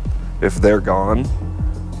 guys that, if they're gone,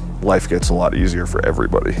 life gets a lot easier for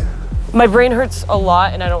everybody. My brain hurts a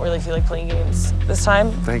lot, and I don't really feel like playing games this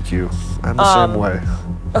time. Thank you. I'm the same way.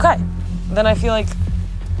 Okay, then I feel like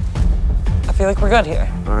we're good here.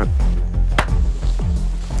 All right.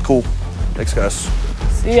 Cool. Thanks, guys.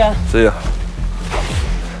 See ya. See ya.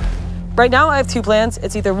 Right now, I have 2 plans.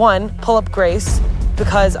 It's either 1, pull up Grace,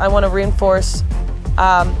 because I want to reinforce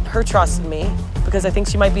her trust in me, because I think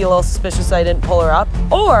she might be a little suspicious I didn't pull her up.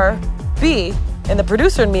 Or B, and the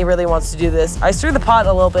producer in me really wants to do this, I stir the pot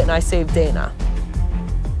a little bit and I save Dana.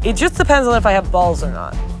 It just depends on if I have balls or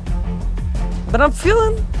not. But I'm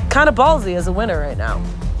feeling kind of ballsy as a winner right now.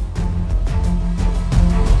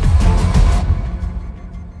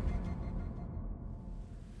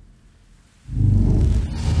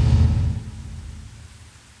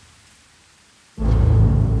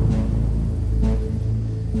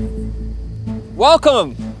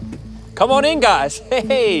 Welcome. Come on in, guys.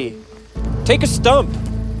 Hey, take a stump.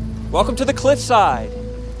 Welcome to the cliffside.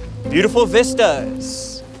 Beautiful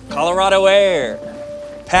vistas, Colorado air.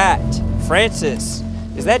 Pat, Francis.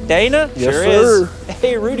 Is that Dana? Yes, sure sir. is.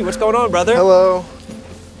 Hey, Rudy, what's going on, brother? Hello.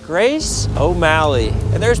 Grace O'Malley.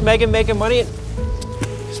 And there's Megan making money.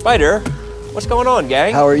 Spider, what's going on,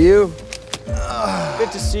 gang? How are you?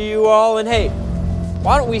 Good to see you all. And hey,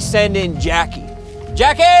 why don't we send in Jackie?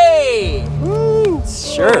 Jackie! Woo!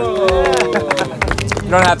 Sure. You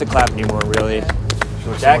don't have to clap anymore, really.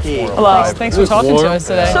 Jackie. Hello. Thanks for talking to us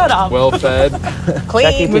today. Shut up. Well fed. Clean.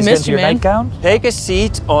 Jackie, We please missed get you, into your man. nightgown. Take a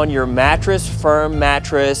seat on your Mattress Firm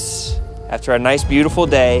mattress after a nice, beautiful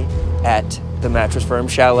day at the Mattress Firm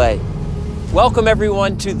Chalet. Welcome,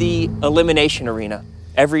 everyone, to the Elimination Arena.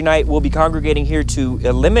 Every night, we'll be congregating here to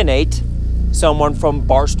eliminate someone from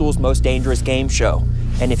Barstool's Most Dangerous Game Show.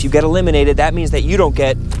 And if you get eliminated, that means that you don't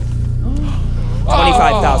get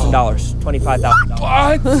 $25,000. $25,000.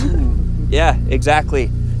 What? Yeah,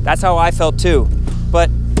 exactly. That's how I felt too.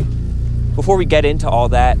 But before we get into all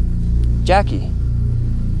that, Jackie,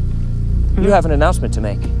 you have an announcement to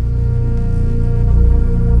make.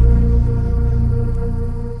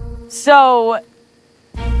 So,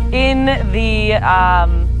 in the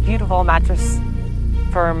beautiful Mattress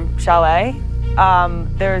Firm Chalet,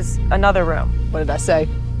 there's another room. What did I say?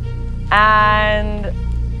 And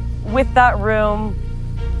with that room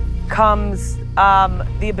comes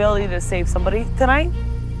the ability to save somebody tonight.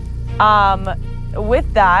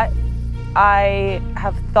 With that, I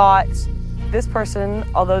have thought this person,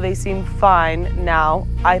 although they seem fine now,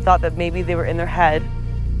 I thought that maybe they were in their head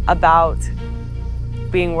about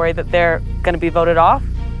being worried that they're gonna be voted off.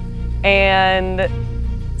 And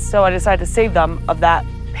so I decided to save them of that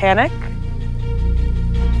panic.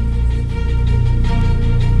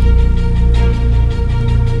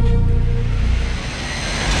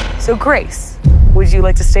 So Grace, would you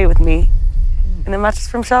like to stay with me in the Mattress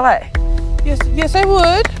Firm Chalet? Yes, I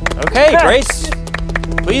would. Okay, Grace,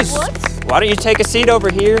 please, why don't you take a seat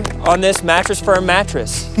over here on this Mattress Firm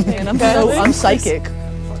mattress? Man, I'm psychic.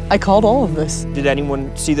 I called all of this. Did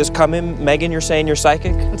anyone see this coming? Megan, you're saying you're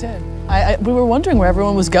psychic? I did. We were wondering where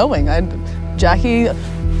everyone was going. Jackie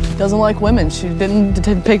doesn't like women. She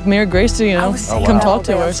didn't pick me or Grace to, come talk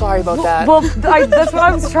to her. I'm sorry about that. Well, that's what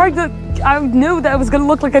I was trying to. I knew that it was gonna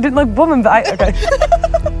look like I didn't like women, but okay.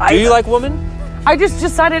 Do you like women? I just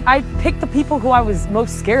decided I picked the people who I was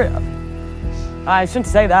most scared of. I shouldn't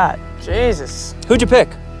say that. Jesus. Who'd you pick?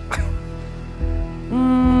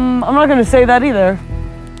 I'm not gonna say that either.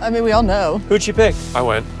 I mean, we all know. Who'd you pick? I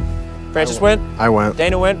went. Francis went. I went.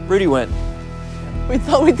 Dana went. Rudy went. We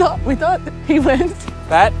thought he went.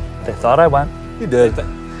 Pat? They thought I went. He did.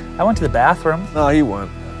 I went to the bathroom. No, he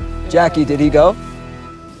went. Jackie, did he go?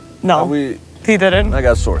 No, he didn't. I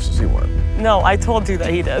got sources. He went. No, I told you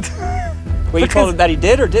that he did. Wait, you told him that he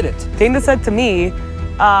did or didn't? Dana said to me,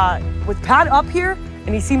 with Pat up here,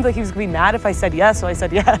 and he seemed like he was gonna be mad if I said yes, so I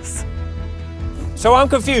said yes. So I'm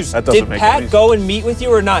confused. That doesn't Did make Pat any go and meet with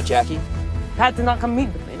you or not, Jackie? Pat did not come meet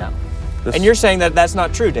with me, no. And you're saying that that's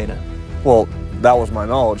not true, Dana? Well, that was my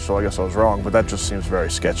knowledge, so I guess I was wrong, but that just seems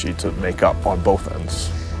very sketchy to make up on both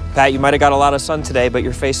ends. Pat, you might have got a lot of sun today, but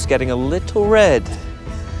your face is getting a little red.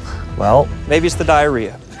 Well, Maybe it's the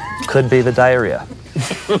diarrhea. could be the diarrhea.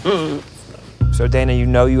 So Dana, you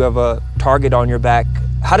know you have a target on your back.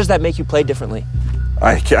 How does that make you play differently?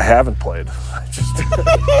 I haven't played. I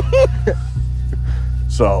just...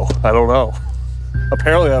 So, I don't know.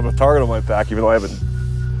 Apparently I have a target on my back, even though I haven't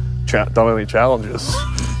done any challenges.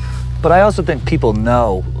 But I also think people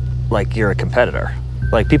know, like, you're a competitor.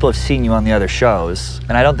 Like, people have seen you on the other shows,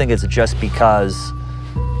 and I don't think it's just because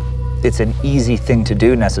it's an easy thing to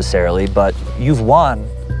do necessarily, but you've won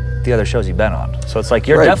the other shows you've been on. So it's like,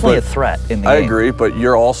 you're definitely a threat in the game. I agree, but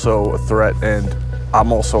you're also a threat, and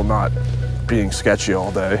I'm also not being sketchy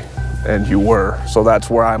all day, and you were. So that's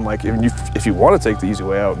where I'm like, if you want to take the easy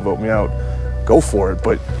way out and vote me out, go for it.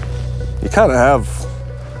 But you kind of have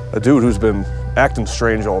a dude who's been acting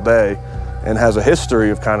strange all day and has a history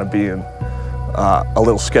of kind of being a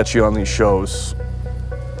little sketchy on these shows.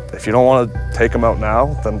 If you don't want to take him out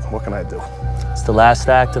now, then what can I do? It's the last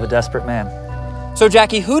act of a desperate man. So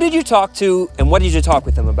Jackie, who did you talk to and what did you talk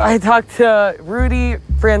with them about? I talked to Rudy,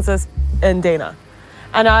 Francis, and Dana.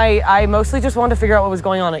 And I mostly just wanted to figure out what was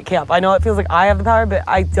going on at camp. I know it feels like I have the power, but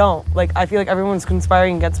I don't. Like, I feel like everyone's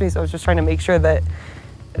conspiring against me, so I was just trying to make sure that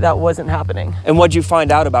that wasn't happening. And what'd you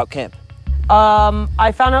find out about camp?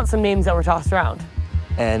 I found out some names that were tossed around.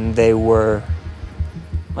 And they were?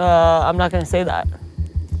 I'm not gonna say that.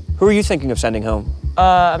 Who are you thinking of sending home?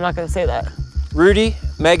 I'm not gonna say that. Rudy,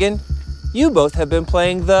 Megan, you both have been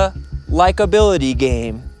playing the likability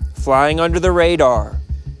game, flying under the radar,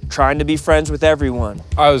 trying to be friends with everyone.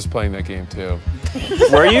 I was playing that game too.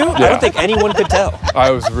 Were you? Yeah. I don't think anyone could tell.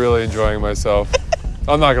 I was really enjoying myself.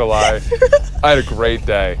 I'm not gonna lie. I had a great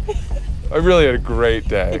day. I really had a great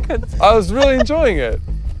day. I was really enjoying it.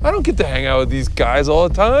 I don't get to hang out with these guys all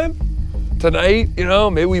the time. Tonight, you know,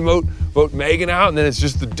 maybe we vote Megan out and then it's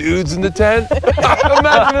just the dudes in the tent.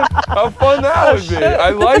 Imagine how fun that would be. I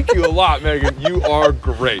like you a lot, Megan. You are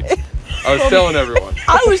great. I was telling everyone.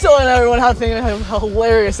 I was telling everyone how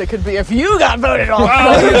hilarious it could be if you got voted off.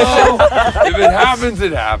 Well, you know, if it happens,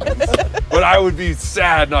 it happens. But I would be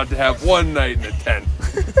sad not to have one night in the tent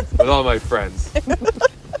with all my friends.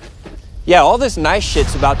 Yeah, all this nice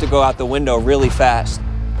shit's about to go out the window really fast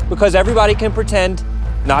because everybody can pretend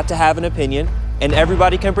not to have an opinion and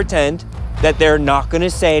everybody can pretend that they're not gonna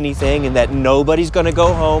say anything and that nobody's gonna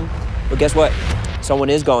go home. But guess what?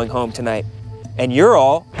 Someone is going home tonight. And you're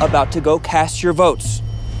all about to go cast your votes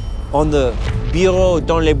on the Bureau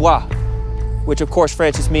dans les Bois, which of course,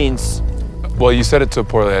 Francis, means... Well, you said it so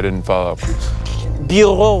poorly I didn't follow.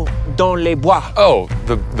 Bureau dans les Bois. Oh,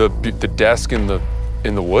 the desk in the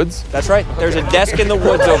woods? That's right. There's a desk in the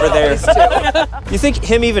woods over there. You think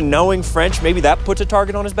him even knowing French, maybe that puts a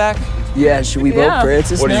target on his back? Yeah, should we vote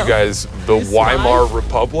Francis What now? are you guys, the Weimar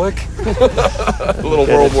Republic? A little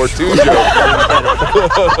World War II joke.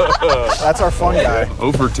 That's our fun guy.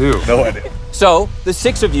 0 for 2. No idea. So, the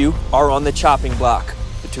 6 of you are on the chopping block.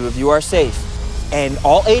 The 2 of you are safe. And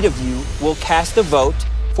all 8 of you will cast a vote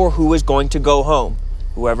for who is going to go home.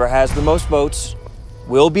 Whoever has the most votes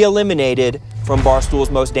will be eliminated from Barstool's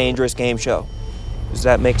most dangerous game show. Does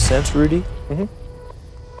that make sense, Rudy? Mm-hmm.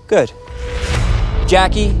 Good.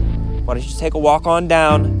 Jackie, why don't you take a walk on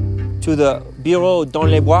down to the Bureau dans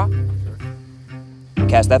les Bois and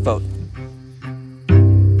cast that vote.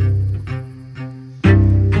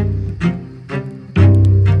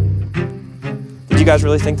 Did you guys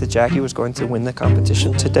really think that Jackie was going to win the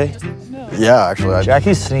competition today? Yeah, actually.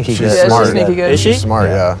 Jackie's sneaky good. She's smart. She's sneaky good. Is she? She's smart,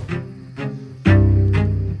 yeah.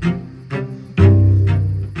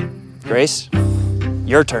 Grace,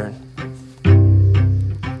 your turn.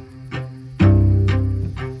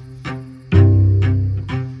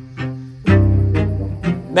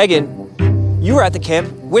 Megan, you were at the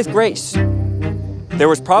camp with Grace. There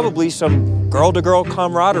was probably some girl-to-girl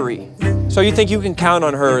camaraderie. So you think you can count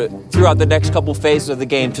on her throughout the next couple phases of the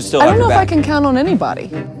game to still I have don't her know if I back? can count on anybody.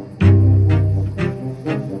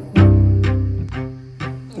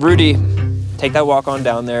 Rudy, take that walk on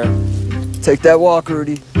down there. Take that walk,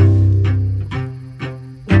 Rudy.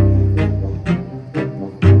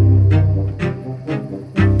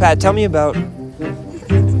 Pat, tell me about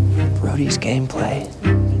Rudy's gameplay.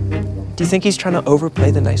 Do you think he's trying to overplay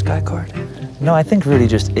the nice guy card? No, I think Rudy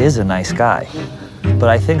just is a nice guy. But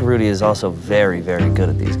I think Rudy is also very, very good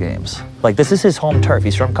at these games. Like, this is his home turf.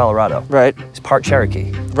 He's from Colorado. Right. He's part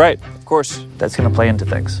Cherokee. Right, of course. That's gonna play into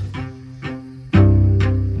things.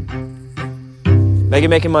 Megan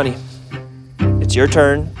making money. It's your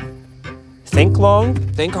turn. Think long,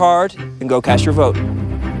 think hard, and go cast your vote.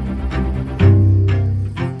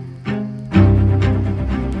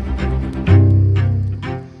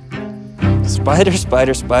 Spider,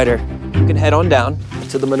 spider, spider. You can head on down.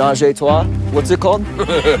 To the Menage a Trois. What's it called?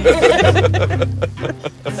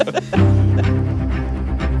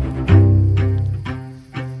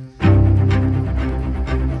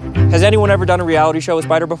 Has anyone ever done a reality show with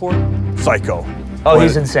Spider before? Psycho. Oh,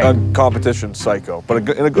 he's insane. Competition psycho, but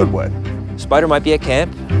in a good way. Spider might be at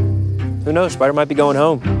camp. Who knows? Spider might be going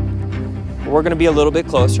home. We're gonna be a little bit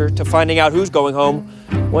closer to finding out who's going home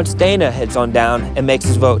once Dana heads on down and makes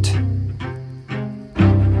his vote.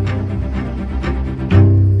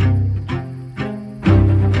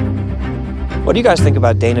 What do you guys think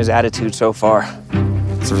about Dana's attitude so far?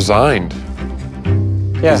 It's resigned.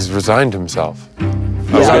 Yeah. He's resigned himself.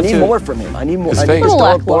 Yeah, I need more from him. I need more. His I need face. his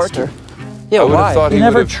dog barking. Yeah, I would why? have thought He he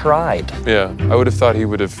never would have tried. Yeah, I would have thought he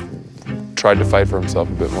would have tried to fight for himself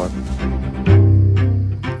a bit more.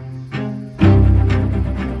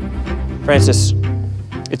 Francis,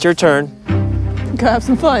 it's your turn. Go have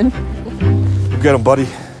some fun. Get him, buddy.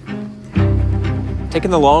 taking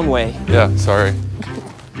the long way. Yeah, sorry.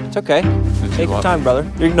 It's okay. Did Take your time, brother.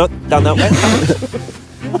 You're not down that way.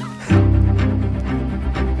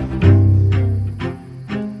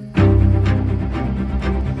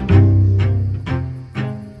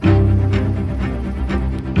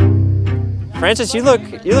 Francis, you look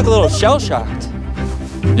a little shell-shocked.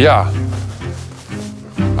 Yeah.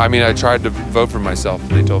 I mean, I tried to vote for myself,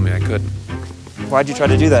 and they told me I couldn't. Why'd you try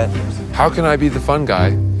to do that? How can I be the fun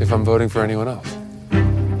guy if I'm voting for anyone else?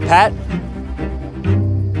 Pat,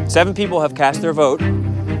 7 people have cast their vote.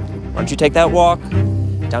 Why don't you take that walk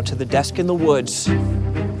down to the desk in the woods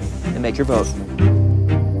and make your vote?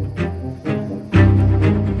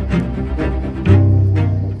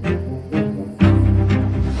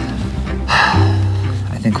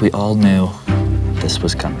 I think we all knew this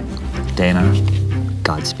was coming. Dana,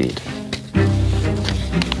 Godspeed.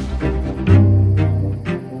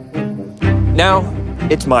 Now,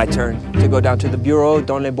 it's my turn to go down to the Bureau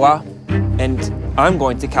dans les Bois, and I'm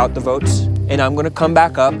going to count the votes, and I'm going to come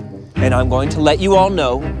back up, and I'm going to let you all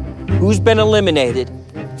know who's been eliminated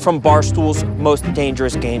from Barstool's Most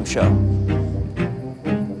Dangerous Game Show.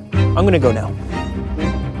 I'm going to go now.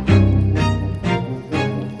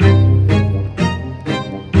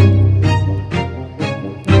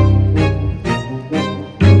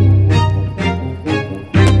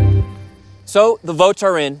 So the votes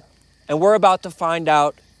are in, and we're about to find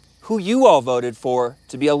out who you all voted for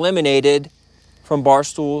to be eliminated from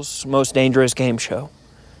Barstool's Most Dangerous Game Show.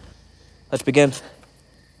 Let's begin.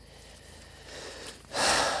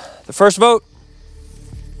 The first vote,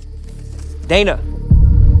 Dana.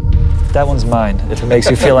 That one's mine, if it makes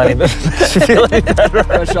you feel any better.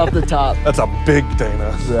 Fresh off the top. That's a big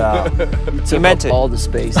Dana. Yeah. He meant it. All the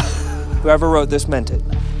space. Whoever wrote this meant it.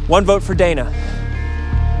 1 vote for Dana.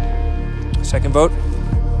 Second vote,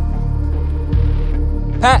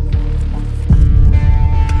 Pat.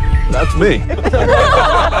 That's me.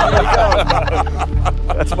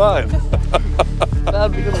 That's mine.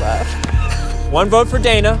 That'd be a good laugh. 1 vote for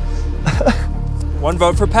Dana. 1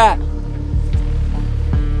 vote for Pat.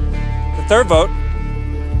 The third vote,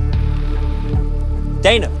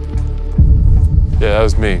 Dana. Yeah, that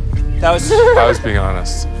was me. That was... I was being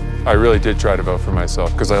honest. I really did try to vote for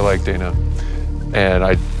myself because I like Dana. And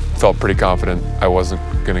I felt pretty confident I wasn't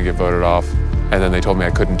going to get voted off. And then they told me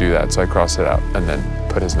I couldn't do that, so I crossed it out and then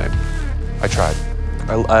put his name. I tried.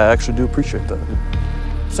 I actually do appreciate that.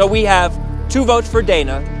 So we have 2 votes for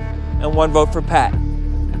Dana and 1 vote for Pat.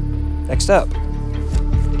 Next up,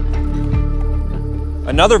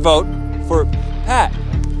 another vote for Pat.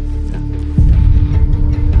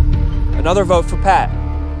 Another vote for Pat.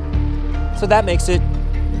 So that makes it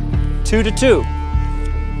 2-2.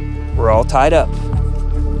 We're all tied up.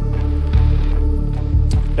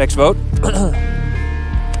 Next vote.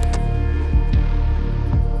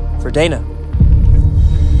 For Dana.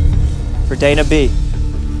 For Dana B.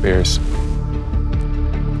 Beers.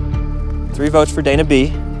 3 votes for Dana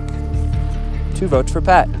B. 2 votes for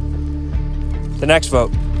Pat. The next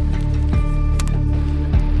vote.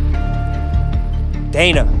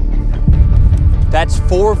 Dana. That's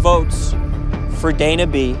 4 votes for Dana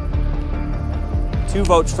B. 2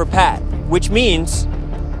 votes for Pat, which means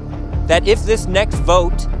that if this next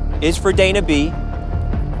vote is for Dana B,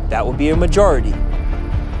 that will be a majority.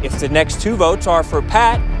 If the next 2 votes are for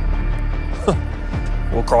Pat,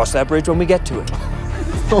 we'll cross that bridge when we get to it.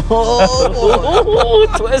 Oh,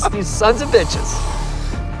 twist, you sons of bitches.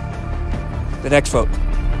 The next vote.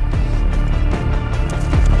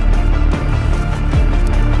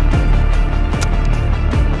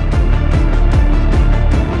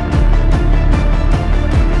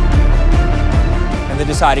 And the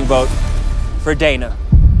deciding vote for Dana.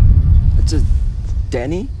 It's a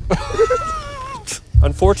Denny?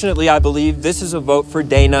 Unfortunately, I believe this is a vote for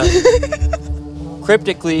Dana.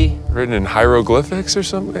 Cryptically. Written in hieroglyphics or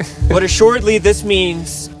something? But assuredly, this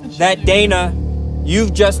means that Dana,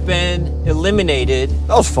 you've just been eliminated.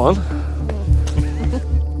 That was fun.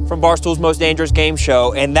 From Barstool's Most Dangerous Game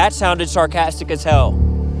Show, and that sounded sarcastic as hell.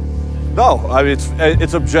 No, I mean,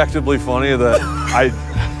 it's objectively funny that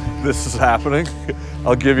this is happening.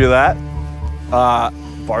 I'll give you that.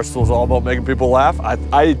 Barstool's all about making people laugh.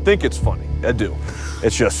 I think it's funny. I do.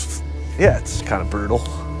 It's just, yeah, it's kind of brutal.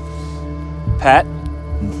 Pat,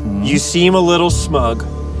 you seem a little smug.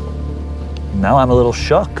 No, I'm a little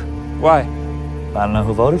shook. Why? I don't know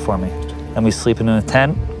who voted for me. And we sleeping in a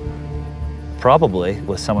tent, probably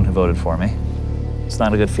with someone who voted for me. It's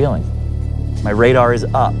not a good feeling. My radar is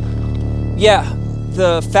up. Yeah,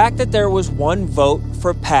 the fact that there was 1 vote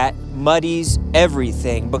for Pat muddies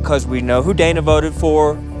everything because we know who Dana voted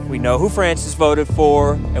for, We know who Francis voted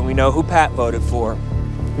for, and we know who Pat voted for.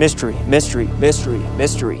 Mystery, mystery, mystery,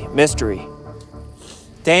 mystery, mystery.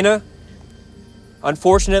 Dana,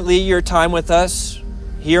 unfortunately, your time with us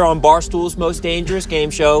here on Barstool's Most Dangerous Game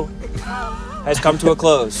Show has come to a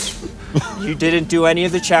close. You didn't do any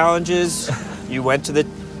of the challenges. You went to the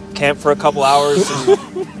camp for a couple hours,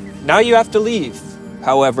 and now you have to leave.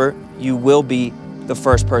 However, you will be the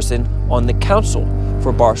first person on the council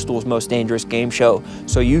for Barstool's Most Dangerous Game Show.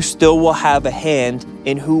 So you still will have a hand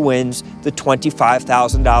in who wins the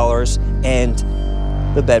 $25,000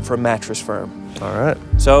 and the bed from Mattress Firm. All right.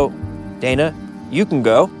 So, Dana, you can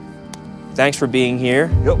go. Thanks for being here.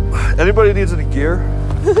 Yep. Anybody needs any gear?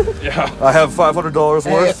 Yeah. I have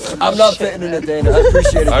 $500 worth. I'm not fitting in it, Dana. I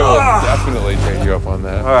appreciate it. I will definitely take you up on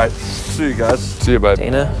that. All right. See you guys. See you, bud.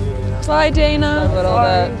 Dana. Bye, Dana.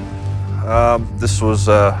 This was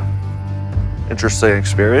an interesting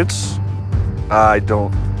experience. I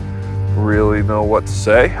don't really know what to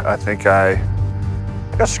say. I think I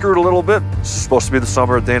got screwed a little bit. This is supposed to be the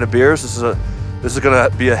summer of Dana Beers. This is gonna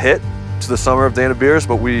be a hit to the summer of Dana Beers,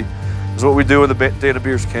 but this is what we do in the Dana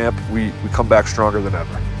Beers camp. We come back stronger than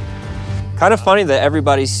ever. Kind of funny that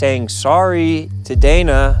everybody's saying sorry to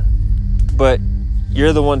Dana, but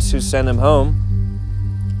you're the ones who sent him home.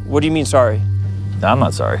 What do you mean sorry? I'm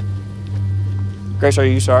not sorry. Grace, are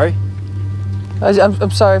you sorry? I'm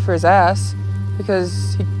sorry for his ass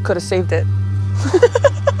because he could have saved it.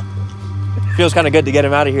 Feels kind of good to get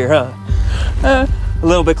him out of here, huh? A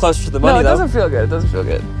little bit closer to the money, No, it though. doesn't feel good. It doesn't feel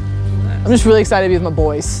good. I'm just really excited to be with my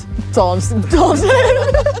boys. That's all I'm saying.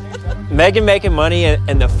 Megan making money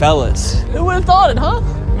and the fellas. Who would have thought it, huh?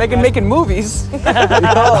 Megan making movies.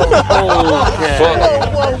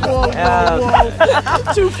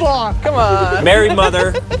 Too far. Come on. Married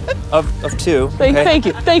mother of two.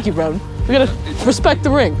 Thank you, bro. We gotta respect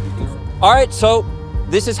the ring. All right, so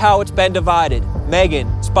this is how it's been divided.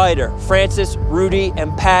 Megan, Spider, Francis, Rudy,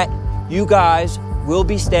 and Pat, you guys will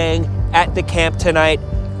be staying at the camp tonight.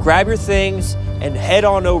 Grab your things and head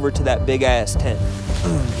on over to that big ass tent.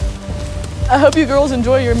 I hope you girls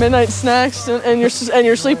enjoy your midnight snacks and your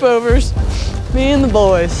sleepovers. Me and the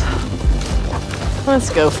boys.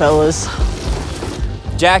 Let's go, fellas.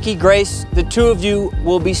 Jackie, Grace, the two of you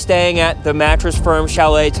will be staying at the Mattress Firm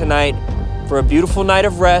Chalet tonight for a beautiful night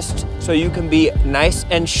of rest so you can be nice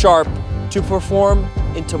and sharp to perform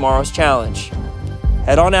in tomorrow's challenge.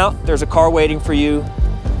 Head on out, there's a car waiting for you.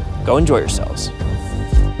 Go enjoy yourselves.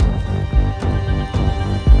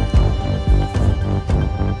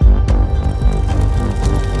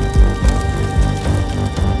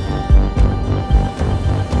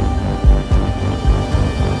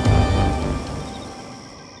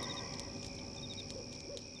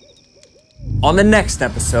 On the next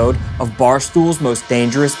episode of Barstool's Most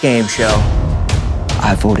Dangerous Game Show.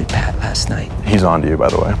 I voted Pat last night. He's on to you, by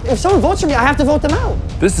the way. If someone votes for me, I have to vote them out.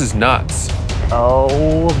 This is nuts.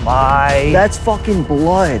 Oh my. That's fucking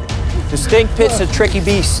blood. The stink pit's a tricky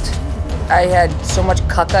beast. I had so much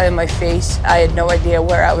caca in my face. I had no idea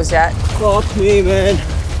where I was at. Fuck me, man.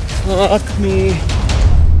 Fuck me.